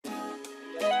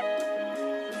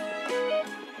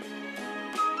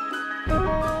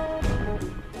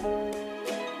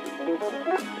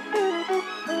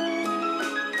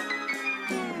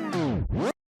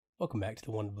welcome back to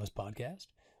the Wonder Bliss Podcast.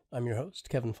 I'm your host,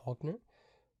 Kevin Faulkner.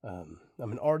 I'm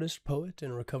an artist, poet,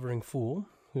 and a recovering fool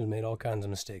who's made all kinds of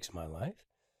mistakes in my life,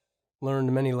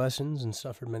 learned many lessons, and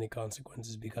suffered many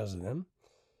consequences because of them.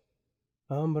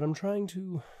 But I'm trying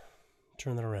to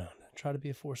turn that around, try to be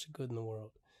a force of good in the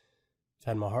world. I've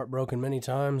had my heart broken many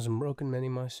times and broken many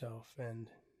myself, and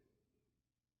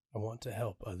I want to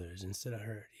help others instead of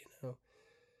hurt,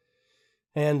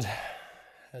 And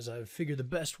as I've figured, the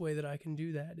best way that I can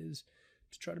do that is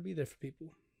to try to be there for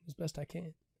people as best I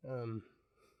can.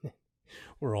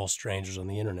 We're all strangers on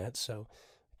the internet, so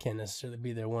I can't necessarily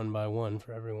be there one by one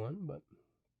for everyone, but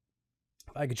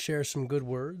if I could share some good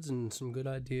words and some good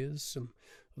ideas, some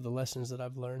of the lessons that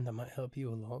I've learned that might help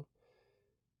you along,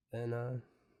 then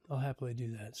I'll happily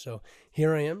do that. So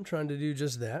here I am trying to do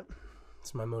just that.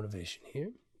 It's my motivation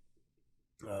here.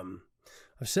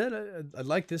 I've said I'd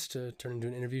like this to turn into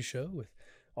an interview show with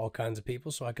all kinds of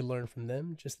people so I could learn from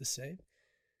them just the same.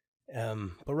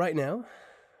 But right now,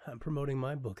 I'm promoting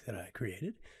my book that I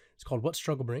created. It's called What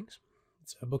Struggle Brings.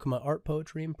 It's a book of my art,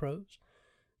 poetry, and prose.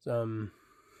 It's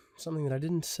something that I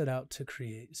didn't set out to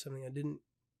create, something I didn't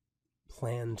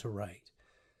plan to write.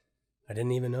 I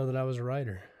didn't even know that I was a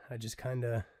writer. I just kind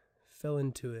of fell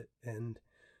into it and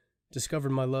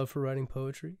discovered my love for writing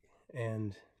poetry.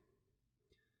 And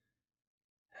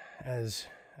as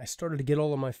I started to get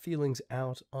all of my feelings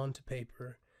out onto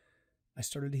paper, I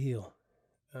started to heal.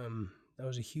 That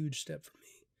was a huge step for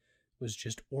me, was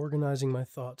just organizing my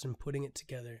thoughts and putting it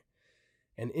together.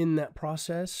 And in that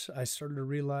process, I started to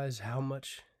realize how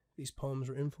much these poems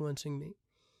were influencing me,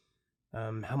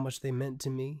 how much they meant to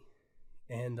me,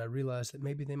 and I realized that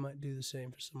maybe they might do the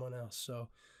same for someone else. So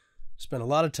I spent a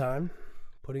lot of time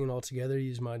putting it all together,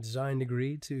 used my design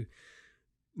degree to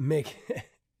make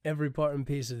every part and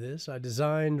piece of this. I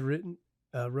designed,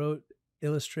 wrote,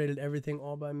 illustrated everything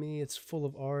all by me. It's full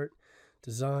of art,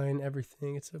 design,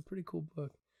 everything. It's a pretty cool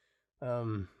book.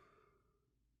 And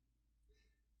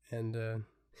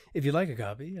if you'd like a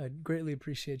copy, I'd greatly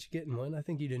appreciate you getting one. I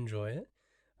think you'd enjoy it.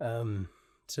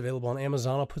 It's available on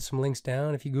Amazon. I'll put some links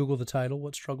down. If you Google the title,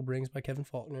 What Struggle Brings by Kevin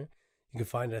Faulkner, you can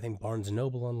find it, I think, Barnes &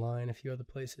 Noble online, a few other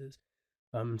places.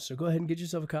 So go ahead and get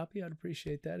yourself a copy. I'd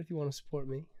appreciate that if you want to support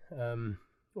me.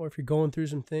 Or if you're going through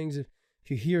some things, if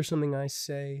you hear something I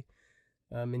say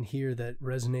in here that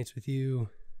resonates with you,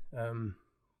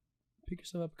 pick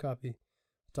yourself up a copy.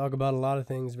 Talk about a lot of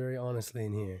things very honestly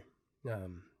in here,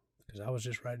 because I was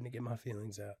just writing to get my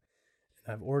feelings out.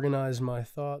 And I've organized my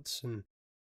thoughts and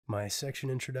my section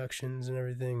introductions and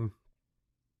everything.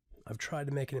 I've tried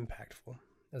to make it impactful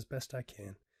as best I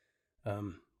can.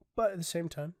 But at the same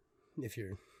time, if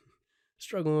you're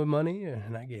struggling with money,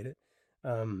 and I get it,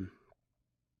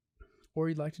 or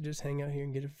you'd like to just hang out here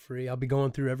and get it for free, I'll be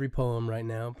going through every poem right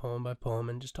now, poem by poem,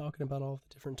 and just talking about all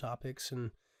the different topics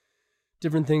and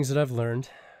different things that I've learned.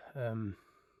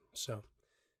 So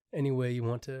any way you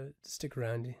want to stick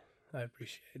around, I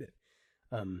appreciate it.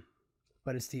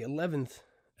 But it's the 11th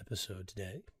episode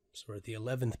today, so we're at the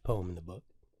 11th poem in the book.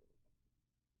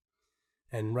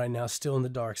 And right now, still in the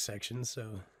dark section,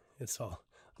 so it's all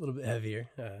a little bit heavier.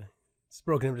 It's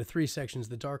broken into 3 sections: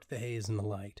 the dark, the haze, and the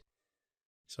light.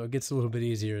 So it gets a little bit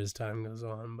easier as time goes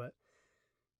on. But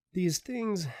these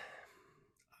things,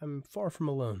 I'm far from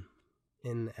alone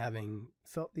in having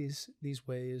felt these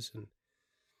ways. And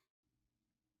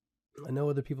I know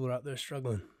other people are out there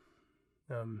struggling,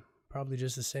 probably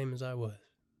just the same as I was.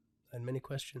 I had many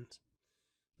questions,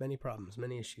 many problems,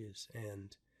 many issues,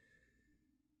 and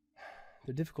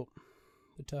they're difficult.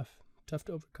 They're tough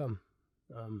to overcome.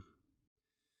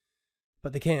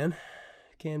 But they can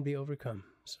be overcome.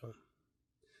 So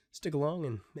stick along,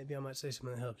 and maybe I might say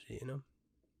something that helps you, We'll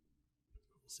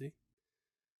see.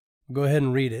 Go ahead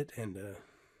and read it and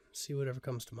see whatever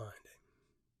comes to mind.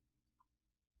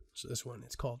 So this one,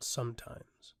 it's called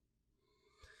Sometimes.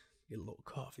 Get a little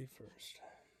coffee first.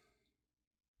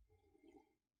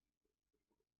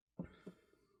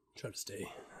 Try to stay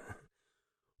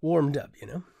warmed up,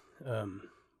 but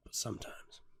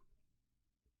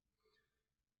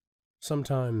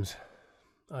sometimes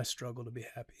I struggle to be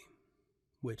happy,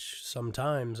 which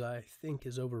sometimes I think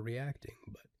is overreacting,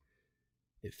 but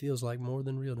it feels like more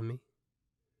than real to me.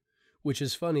 Which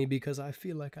is funny because I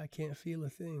feel like I can't feel a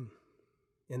thing.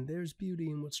 And there's beauty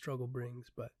in what struggle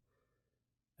brings, but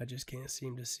I just can't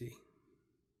seem to see.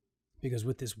 Because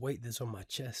with this weight that's on my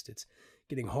chest, it's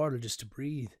getting harder just to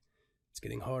breathe. It's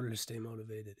getting harder to stay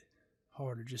motivated.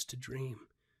 Harder just to dream.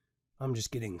 I'm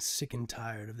just getting sick and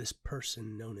tired of this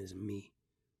person known as me,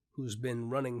 who's been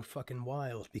running fucking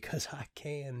wild because I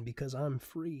can, because I'm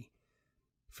free.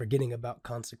 Forgetting about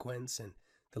consequence and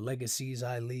the legacies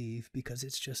I leave, because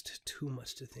it's just too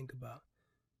much to think about,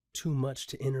 too much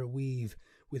to interweave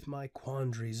with my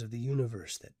quandaries of the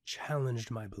universe that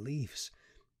challenged my beliefs,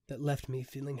 that left me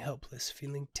feeling helpless,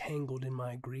 feeling tangled in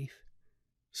my grief,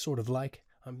 sort of like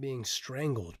I'm being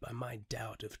strangled by my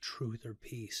doubt of truth or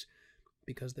peace,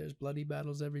 because there's bloody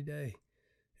battles every day,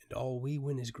 and all we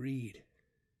win is greed,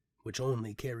 which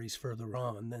only carries further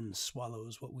on, then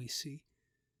swallows what we see.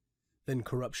 Then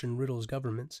corruption riddles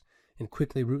governments and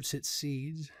quickly roots its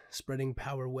seeds, spreading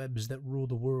power webs that rule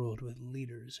the world with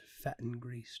leaders fat and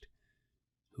greased,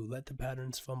 who let the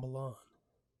patterns fumble on,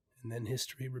 and then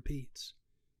history repeats.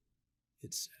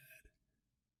 It's sad,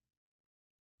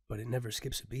 but it never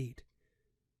skips a beat.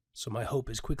 So my hope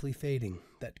is quickly fading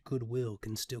that goodwill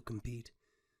can still compete,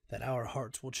 that our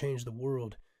hearts will change the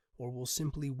world, or will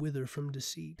simply wither from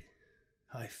deceit.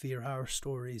 I fear our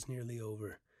story's nearly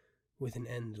over, with an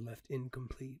end left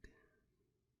incomplete.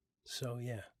 So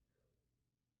yeah,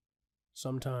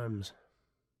 sometimes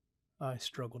I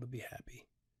struggle to be happy,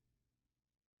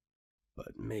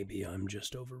 but maybe I'm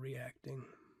just overreacting.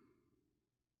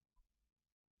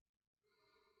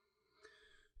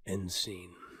 End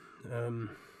scene.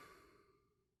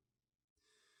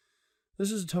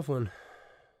 This is a tough one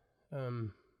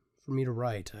for me to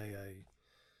write. I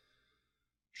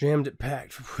jammed it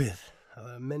packed with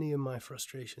many of my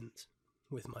frustrations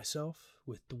with myself,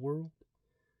 with the world,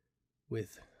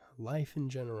 with life in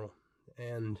general.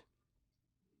 And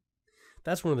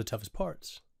that's one of the toughest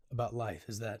parts about life,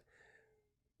 is that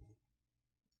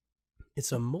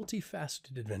it's a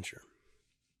multifaceted adventure.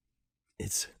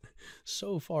 It's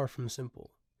so far from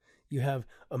simple. You have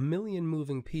a million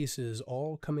moving pieces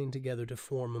all coming together to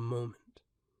form a moment.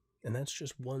 And that's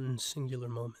just one singular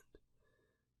moment.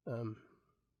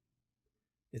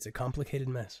 It's a complicated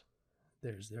mess.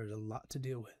 There's a lot to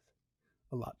deal with,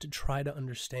 a lot to try to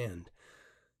understand,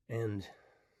 and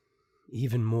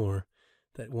even more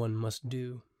that one must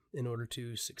do in order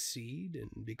to succeed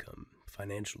and become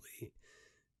financially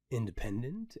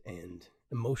independent and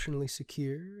emotionally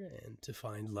secure, and to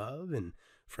find love and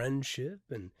friendship,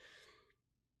 and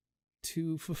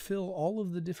to fulfill all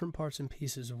of the different parts and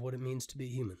pieces of what it means to be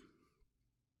human.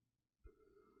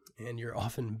 And you're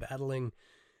often battling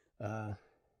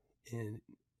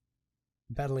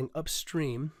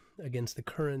upstream against the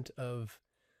current of,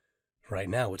 right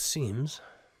now it seems,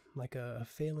 like a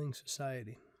failing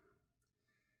society.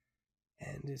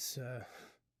 And it's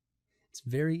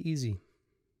very easy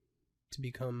to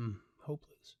become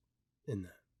hopeless in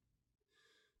that.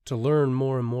 To learn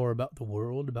more and more about the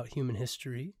world, about human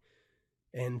history,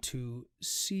 and to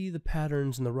see the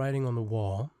patterns and the writing on the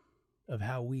wall of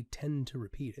how we tend to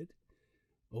repeat it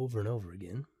over and over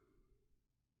again.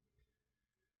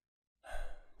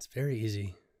 It's very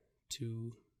easy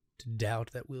to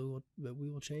doubt that we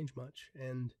will change much,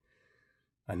 and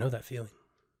I know that feeling.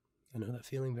 I know that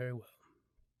feeling very well.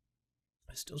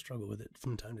 I still struggle with it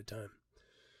from time to time.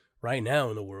 Right now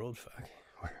in the world,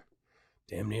 we're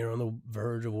damn near on the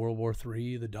verge of World War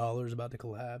III. The dollar's about to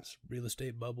collapse. Real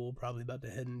estate bubble probably about to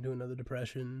head into another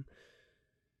depression.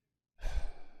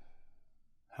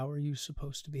 How are you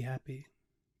supposed to be happy?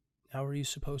 How are you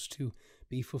supposed to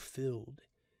be fulfilled?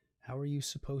 How are you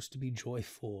supposed to be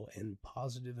joyful and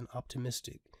positive and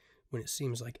optimistic when it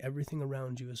seems like everything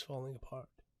around you is falling apart?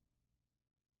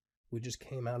 We just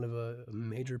came out of a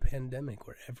major pandemic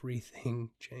where everything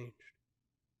changed.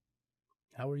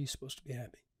 How are you supposed to be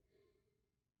happy?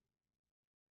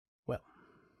 Well,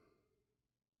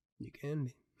 you can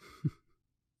be.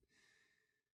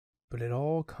 But it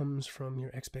all comes from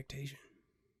your expectation.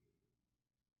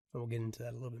 And we'll get into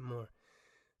that a little bit more.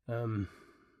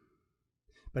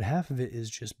 But half of it is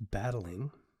just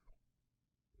battling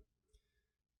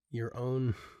your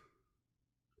own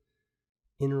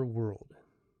inner world.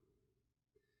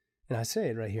 And I say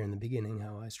it right here in the beginning,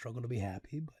 how I struggle to be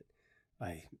happy, but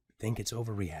I think it's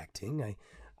overreacting. I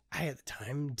at the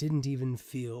time didn't even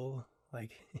feel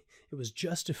like it was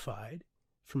justified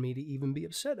for me to even be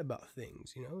upset about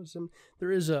things.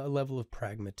 There is a level of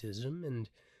pragmatism and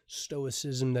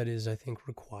stoicism that is, I think,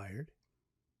 required.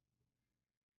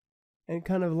 And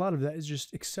kind of a lot of that is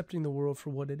just accepting the world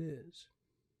for what it is.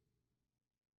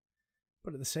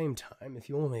 But at the same time, if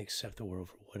you only accept the world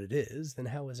for what it is, then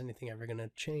how is anything ever going to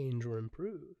change or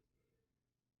improve?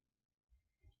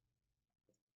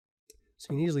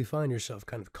 So you can easily find yourself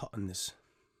kind of caught in this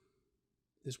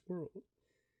world.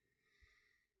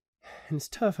 And it's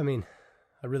tough. I mean,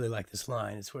 I really like this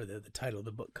line. It's where the title of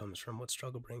the book comes from, What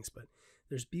Struggle Brings. But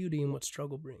there's beauty in what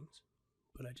struggle brings,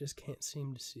 but I just can't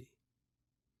seem to see.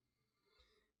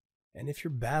 And if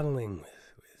you're battling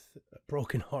with a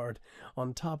broken heart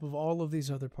on top of all of these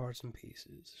other parts and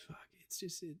pieces. Fuck, it's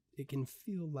just, it can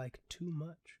feel like too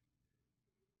much.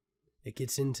 It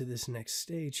gets into this next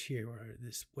stage here where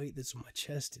this weight that's on my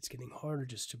chest, it's getting harder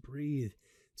just to breathe.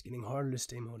 It's getting harder to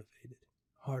stay motivated,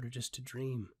 harder just to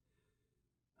dream.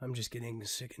 I'm just getting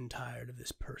sick and tired of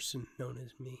this person known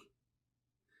as me.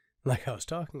 Like I was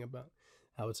talking about,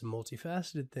 how it's a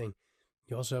multifaceted thing.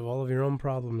 You also have all of your own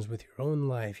problems with your own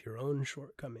life, your own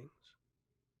shortcomings,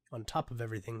 on top of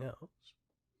everything else.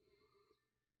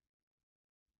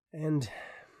 And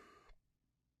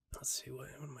let's see, what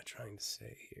am I trying to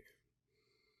say here?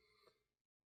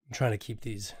 I'm trying to keep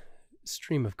these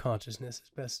stream of consciousness as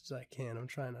best as I can. I'm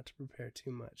trying not to prepare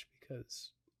too much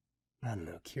because, I don't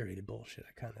know, curated bullshit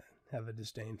I kind of have a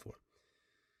disdain for.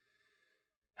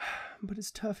 But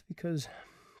it's tough because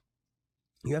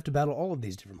you have to battle all of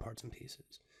these different parts and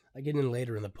pieces. I get in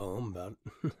later in the poem about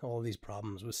all of these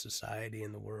problems with society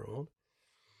and the world.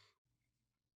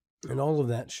 And all of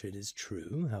that shit is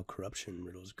true, how corruption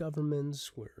riddles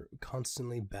governments, we're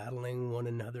constantly battling one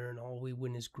another and all we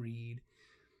win is greed.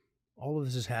 All of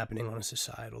this is happening on a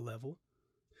societal level.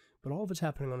 But all of it's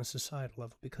happening on a societal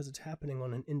level because it's happening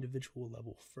on an individual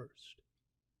level first.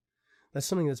 That's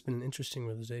something that's been an interesting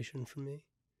realization for me.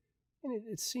 And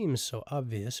it seems so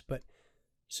obvious, but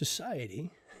society,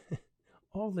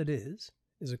 all it is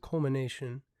a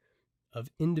culmination of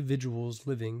individuals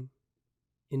living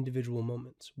individual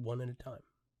moments, one at a time.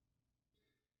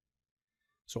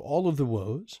 So all of the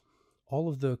woes, all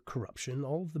of the corruption,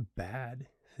 all of the bad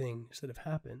things that have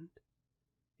happened,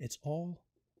 it's all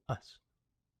us.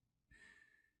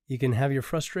 You can have your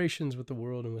frustrations with the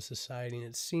world and with society, and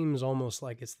it seems almost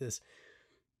like it's this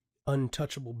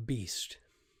untouchable beast.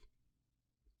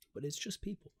 But it's just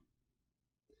people.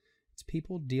 It's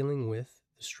people dealing with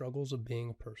the struggles of being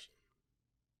a person.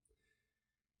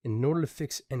 In order to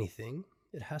fix anything,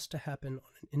 it has to happen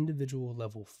on an individual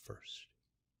level first.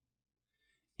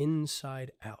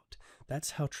 Inside out.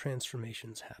 That's how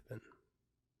transformations happen.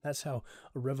 That's how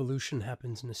a revolution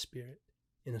happens in a spirit,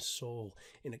 in a soul,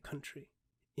 in a country.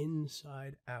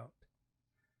 Inside out.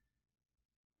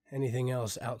 Anything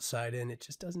else outside in, it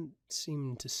just doesn't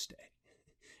seem to stay.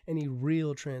 Any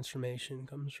real transformation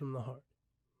comes from the heart.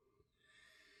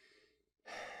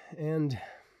 And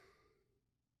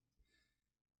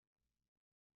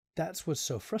that's what's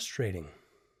so frustrating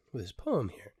with this poem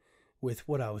here. With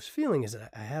what I was feeling is that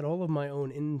I had all of my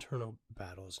own internal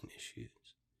battles and issues.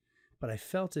 But I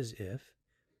felt as if,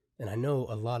 and I know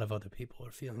a lot of other people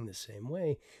are feeling the same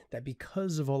way, that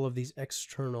because of all of these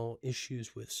external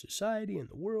issues with society and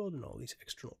the world and all these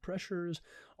external pressures,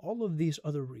 all of these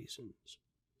other reasons,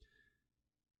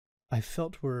 I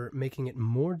felt were making it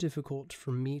more difficult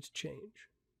for me to change,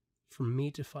 for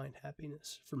me to find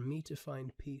happiness, for me to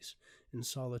find peace and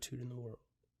solitude in the world.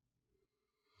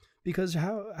 Because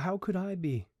how could I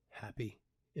be happy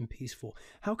and peaceful?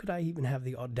 How could I even have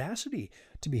the audacity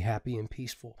to be happy and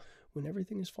peaceful when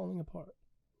everything is falling apart?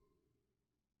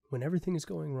 When everything is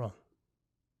going wrong?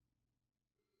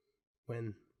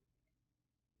 When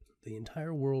the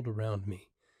entire world around me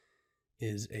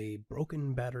is a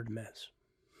broken, battered mess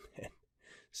and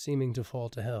seeming to fall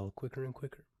to hell quicker and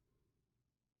quicker?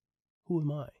 Who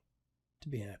am I to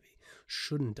be happy?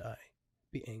 Shouldn't I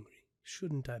be angry?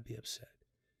 Shouldn't I be upset?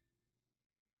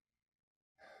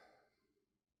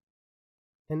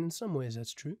 And in some ways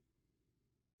that's true.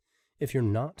 If you're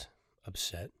not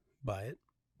upset by it,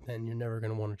 then you're never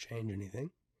going to want to change anything.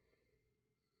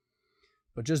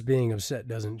 But just being upset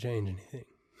doesn't change anything.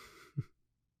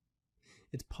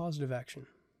 It's positive action,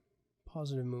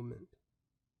 positive movement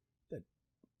that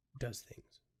does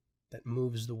things, that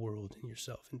moves the world and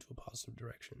yourself into a positive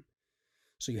direction.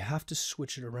 So you have to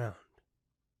switch it around.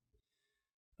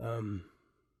 And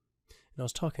I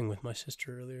was talking with my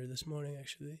sister earlier this morning,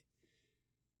 actually,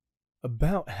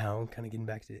 about how, kind of getting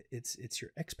back to it, it's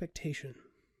your expectation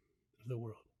of the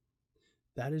world.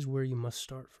 That is where you must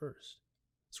start first.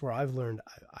 It's where I've learned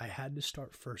I had to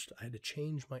start first. I had to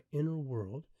change my inner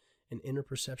world and inner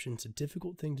perception. It's a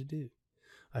difficult thing to do.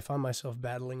 I find myself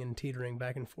battling and teetering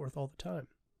back and forth all the time.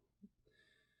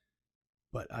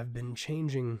 But I've been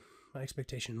changing my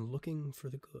expectation, looking for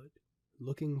the good,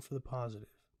 looking for the positive.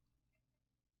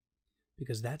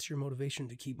 Because that's your motivation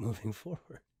to keep moving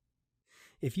forward.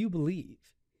 If you believe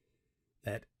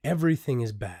that everything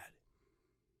is bad,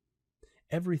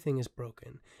 everything is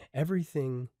broken,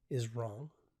 everything is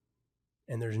wrong,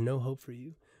 and there's no hope for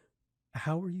you,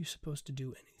 how are you supposed to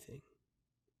do anything?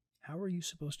 How are you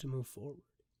supposed to move forward?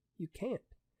 You can't.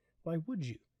 Why would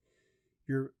you?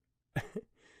 You're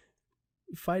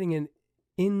fighting in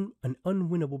an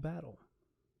unwinnable battle.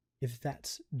 if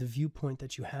that's the viewpoint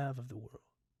that you have of the world.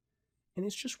 And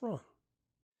it's just wrong.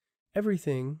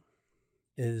 Everything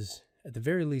is, at the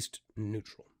very least,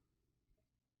 neutral.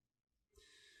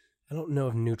 I don't know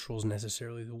if neutral is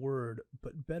necessarily the word,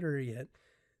 but better yet,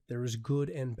 there is good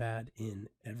and bad in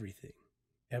everything,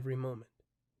 every moment.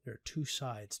 There are two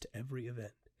sides to every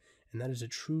event, and that is a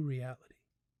true reality.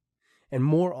 And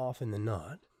more often than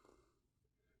not,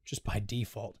 just by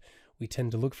default, we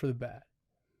tend to look for the bad.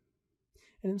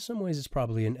 And in some ways, it's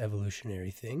probably an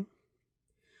evolutionary thing.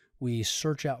 We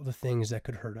search out the things that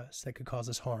could hurt us, that could cause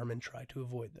us harm, and try to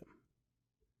avoid them.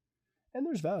 And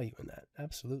there's value in that,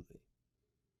 absolutely.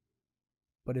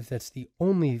 But if that's the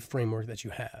only framework that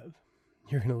you have,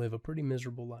 you're going to live a pretty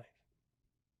miserable life.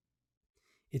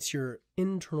 It's your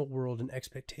internal world and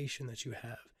expectation that you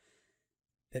have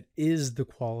that is the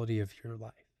quality of your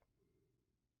life.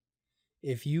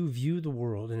 If you view the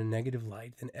world in a negative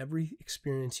light, then every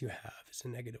experience you have is a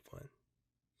negative one.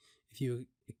 If you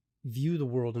view the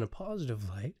world in a positive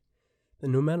light,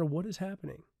 then no matter what is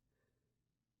happening,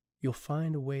 you'll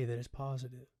find a way that is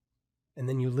positive. And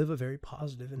then you live a very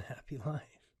positive and happy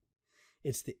life.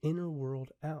 It's the inner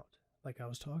world out, like I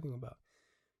was talking about.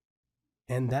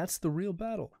 And that's the real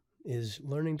battle, is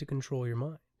learning to control your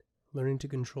mind, learning to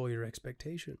control your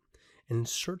expectation, and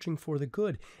searching for the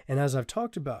good. And as I've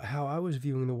talked about how I was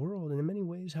viewing the world, and in many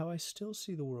ways how I still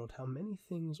see the world, how many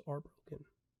things are broken.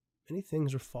 Many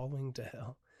things are falling to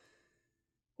hell.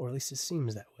 Or at least it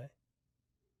seems that way.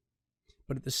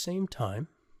 But at the same time,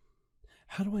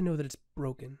 how do I know that it's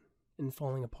broken and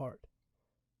falling apart?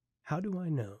 How do I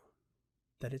know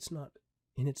that it's not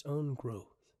in its own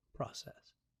growth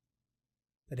process?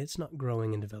 That it's not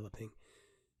growing and developing.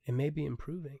 It may be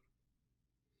improving.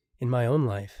 In my own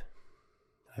life,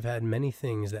 I've had many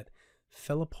things that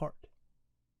fell apart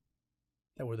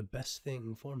that were the best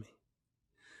thing for me.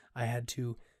 I had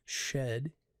to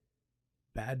shed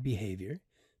bad behavior,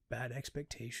 bad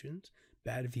expectations,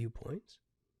 bad viewpoints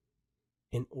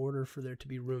in order for there to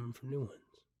be room for new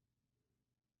ones.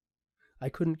 I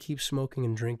couldn't keep smoking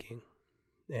and drinking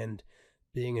and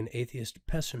being an atheist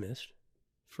pessimist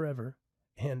forever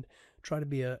and try to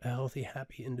be a healthy,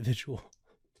 happy individual.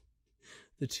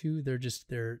 The two,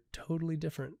 they're totally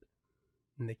different,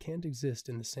 and they can't exist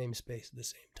in the same space at the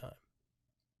same time.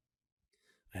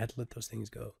 I had to let those things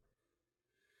go.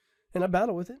 And I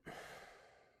battle with it.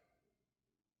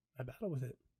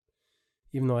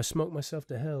 Even though I smoke myself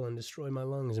to hell and destroy my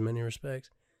lungs in many respects,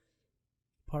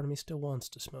 part of me still wants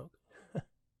to smoke.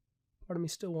 Part of me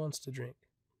still wants to drink.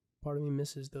 Part of me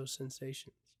misses those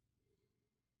sensations.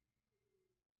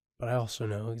 But I also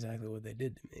know exactly what they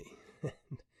did to me,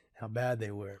 how bad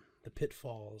they were, the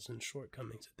pitfalls and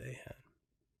shortcomings that they had.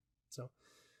 So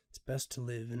it's best to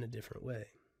live in a different way.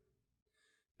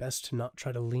 Best to not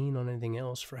try to lean on anything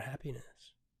else for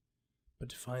happiness, but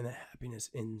to find that happiness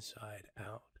inside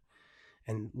out.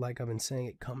 And like I've been saying,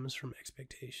 it comes from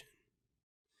expectation.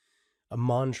 A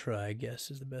mantra, I guess,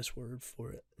 is the best word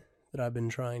for it, that I've been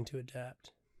trying to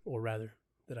adapt, or rather,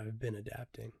 that I've been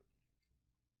adapting,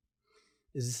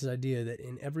 is this idea that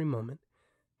in every moment,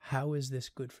 how is this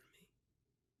good for me?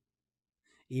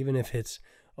 Even if it's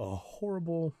a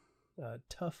horrible,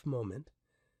 tough moment,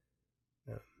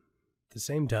 at the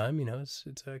same time, it's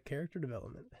a character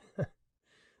development.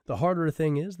 The harder a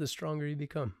thing is, the stronger you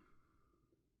become.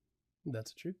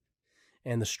 That's the truth.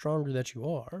 And the stronger that you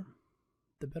are,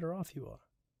 the better off you are,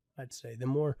 I'd say. The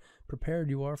more prepared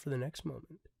you are for the next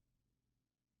moment.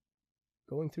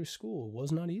 Going through school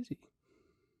was not easy.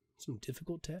 Some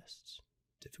difficult tests,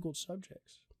 difficult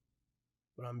subjects.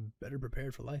 But I'm better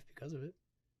prepared for life because of it.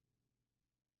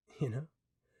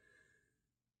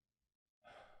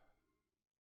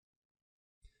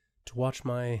 To watch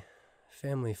my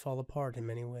family fall apart in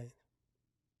many ways.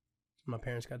 My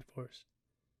parents got divorced.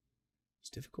 It's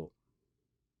difficult.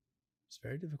 It's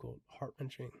very difficult,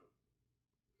 heart-wrenching.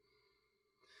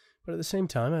 But at the same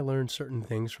time, I learned certain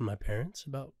things from my parents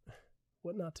about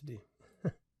what not to do,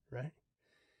 right?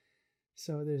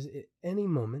 So there's any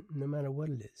moment, no matter what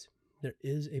it is, there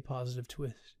is a positive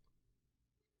twist.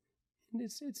 And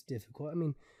it's difficult. I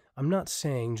mean, I'm not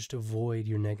saying just avoid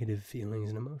your negative feelings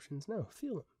and emotions. No,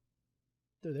 feel them.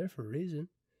 They're there for a reason.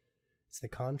 It's the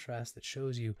contrast that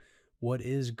shows you what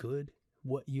is good,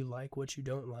 what you like, what you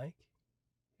don't like.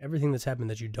 Everything that's happened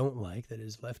that you don't like, that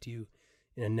has left you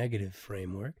in a negative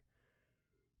framework,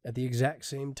 at the exact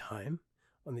same time,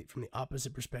 from the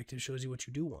opposite perspective, shows you what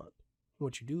you do want,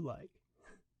 what you do like.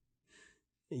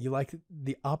 You like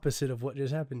the opposite of what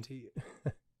just happened to you.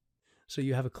 So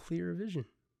you have a clearer vision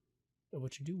of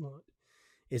what you do want.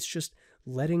 It's just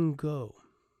letting go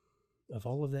of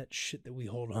all of that shit that we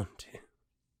hold on to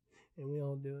And we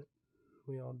all do it.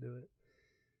 We all do it.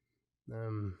 I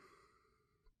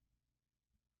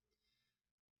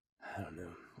don't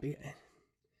know.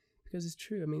 Because it's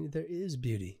true. I mean, there is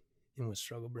beauty in what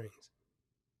struggle brings.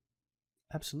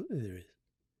 Absolutely there is.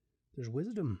 There's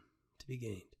wisdom to be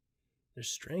gained. There's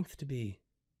strength to be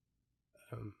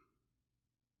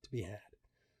had.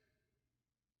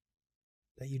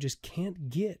 That you just can't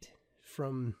get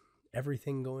from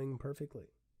everything going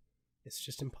perfectly. It's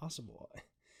just impossible.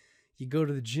 You go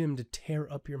to the gym to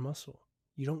tear up your muscle.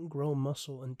 You don't grow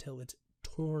muscle until it's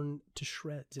torn to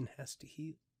shreds and has to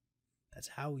heal. That's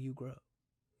how you grow.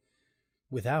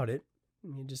 Without it,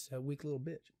 you're just a weak little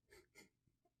bitch.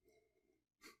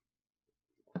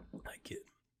 I kid.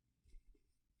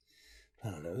 I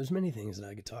don't know. There's many things that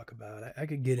I could talk about. I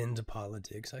could get into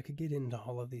politics. I could get into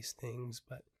all of these things,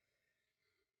 but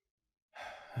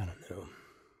I don't know.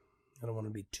 I don't want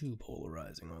to be too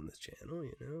polarizing on this channel,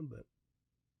 but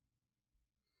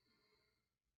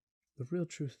the real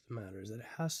truth of the matter is that it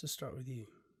has to start with you.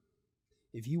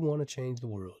 If you want to change the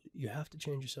world, you have to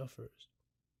change yourself first.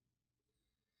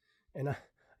 And I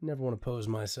never want to pose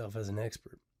myself as an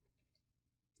expert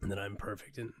and that I'm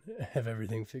perfect and have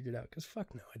everything figured out, because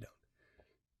fuck no, I don't.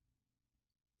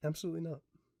 Absolutely not.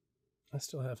 I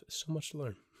still have so much to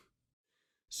learn.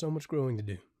 So much growing to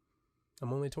do.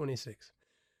 I'm only 26.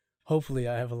 Hopefully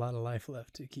I have a lot of life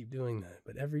left to keep doing that,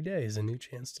 but every day is a new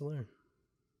chance to learn.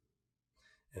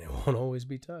 And it won't always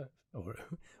be tough. Or it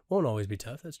won't always be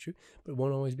tough, that's true, but it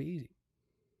won't always be easy.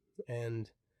 And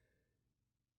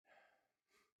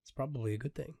it's probably a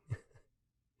good thing.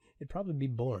 It'd probably be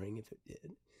boring if it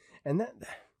did. And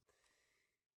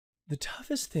the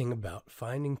toughest thing about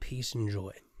finding peace and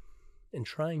joy and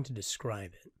trying to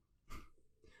describe it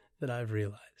that I've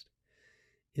realized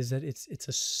is that it's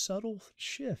a subtle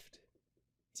shift.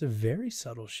 It's a very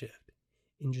subtle shift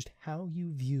in just how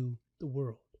you view the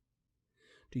world.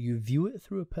 Do you view it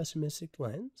through a pessimistic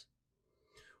lens,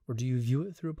 or do you view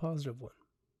it through a positive one?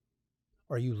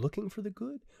 Are you looking for the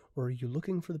good, or are you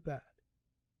looking for the bad?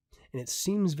 And it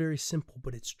seems very simple,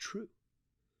 but it's true.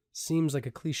 Seems like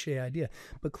a cliche idea,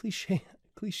 but cliche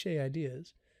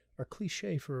ideas are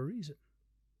cliche for a reason.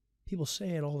 People say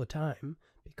it all the time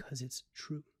because it's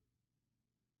true.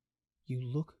 You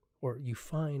look, or you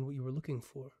find what you were looking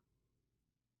for.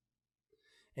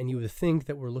 And you would think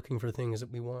that we're looking for things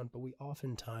that we want, but we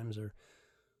oftentimes are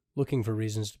looking for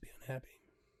reasons to be unhappy.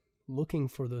 Looking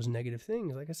for those negative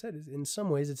things. Like I said, in some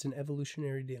ways it's an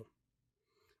evolutionary deal.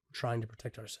 We're trying to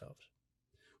protect ourselves.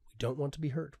 We don't want to be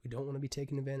hurt. We don't want to be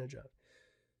taken advantage of.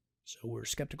 So we're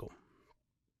skeptical.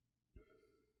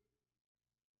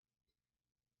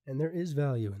 And there is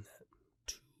value in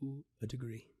that, to a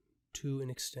degree, to an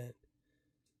extent.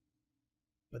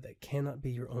 But that cannot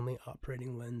be your only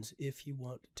operating lens if you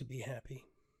want to be happy.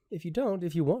 If you don't,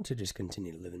 if you want to just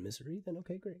continue to live in misery, then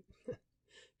okay, great.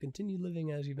 Continue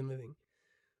living as you've been living.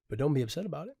 But don't be upset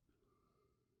about it.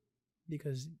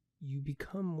 Because you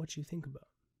become what you think about.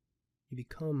 You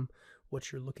become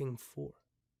what you're looking for.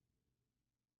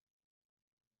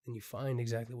 And you find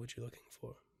exactly what you're looking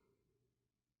for.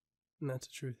 And that's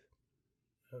the truth.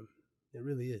 It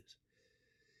really is.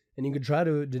 And you could try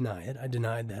to deny it. I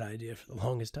denied that idea for the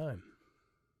longest time.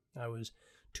 I was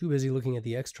too busy looking at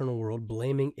the external world,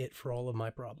 blaming it for all of my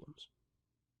problems.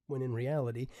 When in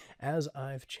reality, as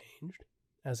I've changed,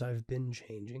 as I've been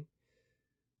changing,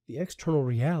 the external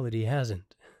reality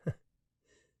hasn't.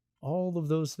 All of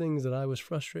those things that I was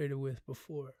frustrated with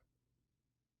before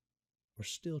are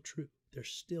still true. They're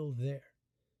still there.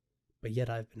 But yet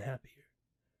I've been happier.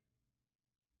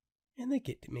 And they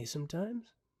get to me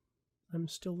sometimes. I'm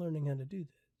still learning how to do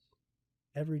this.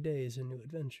 Every day is a new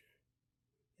adventure.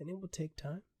 And it will take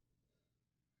time.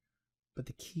 But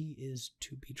the key is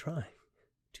to be trying.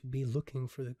 To be looking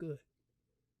for the good.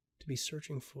 To be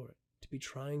searching for it. To be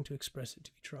trying to express it.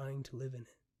 To be trying to live in it.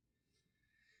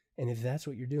 And if that's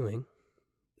what you're doing,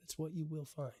 that's what you will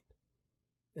find.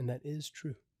 And that is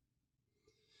true.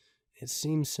 It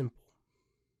seems simple.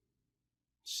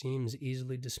 Seems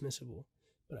easily dismissible.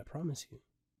 But I promise you,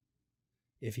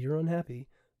 if you're unhappy,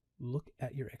 look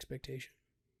at your expectation.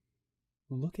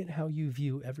 Look at how you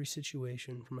view every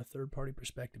situation from a third-party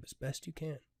perspective as best you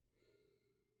can.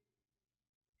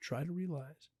 Try to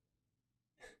realize,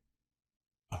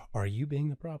 are you being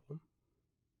the problem?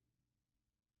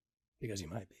 Because you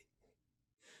might be.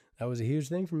 That was a huge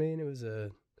thing for me, and it was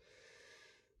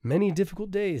many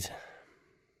difficult days.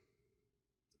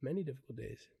 Many difficult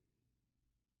days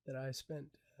that I spent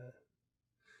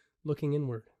looking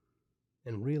inward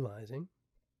and realizing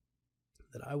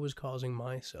that I was causing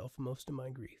myself most of my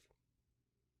grief.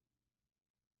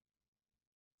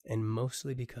 And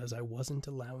mostly because I wasn't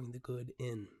allowing the good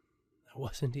in. I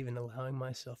wasn't even allowing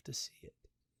myself to see it.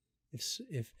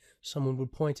 If someone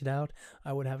would point it out,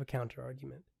 I would have a counter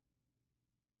argument.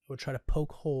 I would try to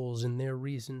poke holes in their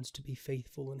reasons to be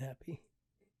faithful and happy.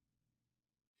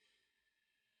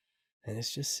 And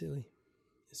it's just silly.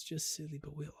 It's just silly,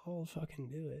 but we'll all fucking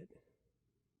do it.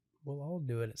 We'll all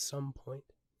do it at some point,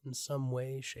 in some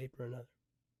way, shape, or another.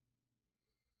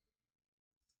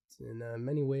 It's in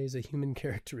many ways a human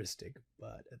characteristic,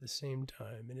 but at the same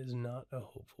time, it is not a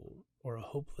hopeful or a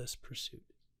hopeless pursuit.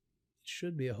 It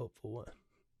should be a hopeful one.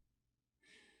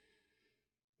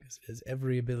 Because it has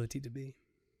every ability to be,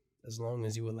 as long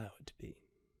as you allow it to be.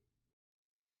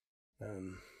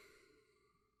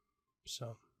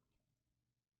 So,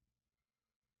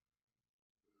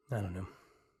 I don't know.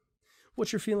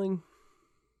 What's your feeling?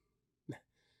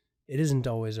 It isn't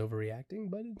always overreacting,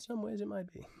 but in some ways it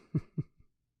might be.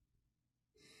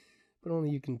 But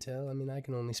only you can tell. I mean, I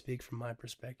can only speak from my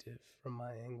perspective, from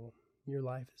my angle. Your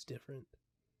life is different.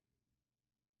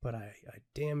 But I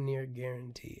damn near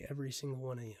guarantee every single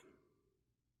one of you,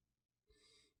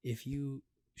 if you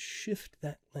shift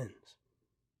that lens,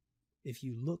 if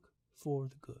you look for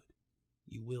the good,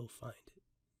 you will find it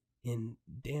in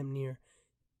damn near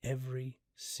every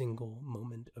single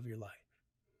moment of your life.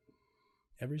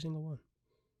 Every single one.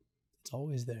 It's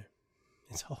always there.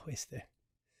 It's always there.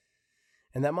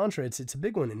 And that mantra, it's a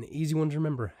big one and an easy one to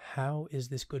remember. How is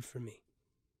this good for me?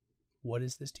 What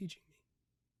is this teaching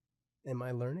me? Am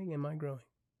I learning? Am I growing?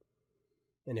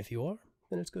 And if you are,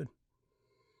 then it's good.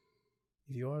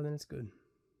 If you are, then it's good.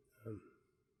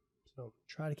 So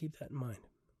try to keep that in mind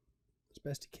as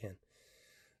best you can.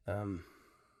 I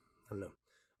don't know.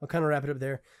 I'll kind of wrap it up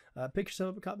there. Pick yourself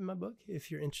up a copy of my book if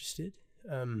you're interested.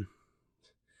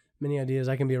 Many ideas.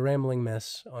 I can be a rambling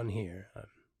mess on here. I'm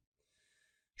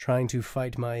trying to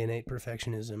fight my innate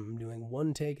perfectionism, doing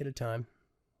one take at a time,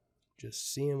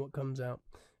 just seeing what comes out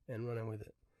and running with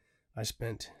it. I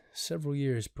spent several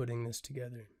years putting this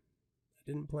together. I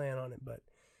didn't plan on it, but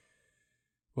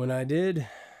when I did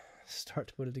start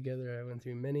to put it together, I went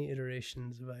through many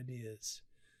iterations of ideas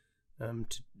of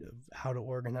how to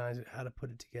organize it, how to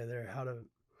put it together, how to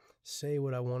say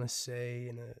what I want to say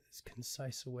in as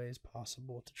concise a way as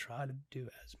possible to try to do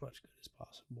as much good as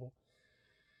possible.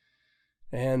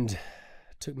 And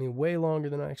it took me way longer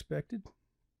than I expected.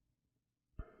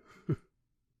 I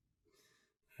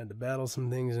had to battle some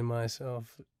things in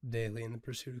myself daily in the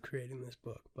pursuit of creating this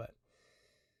book. But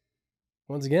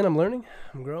once again, I'm learning,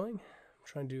 I'm growing, I'm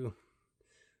trying to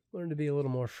learn to be a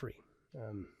little more free.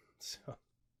 So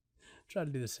try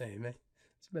to do the same, eh?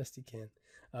 It's the best you can.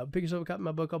 Pick yourself a copy of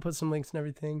my book. I'll put some links and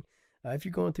everything. If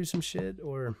you're going through some shit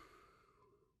or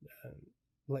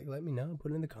let me know.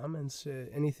 Put it in the comments.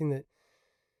 Anything that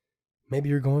maybe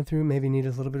you're going through, maybe need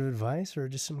a little bit of advice or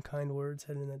just some kind words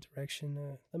heading in that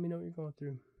direction. Let me know what you're going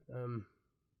through. I'm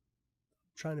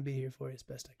trying to be here for you as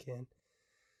best I can.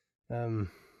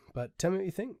 But tell me what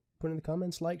you think. Put it in the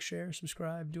comments. Like, share,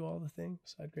 subscribe, do all the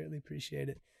things. I'd greatly appreciate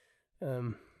it. But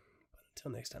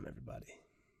until next time, everybody.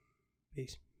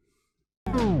 Peace.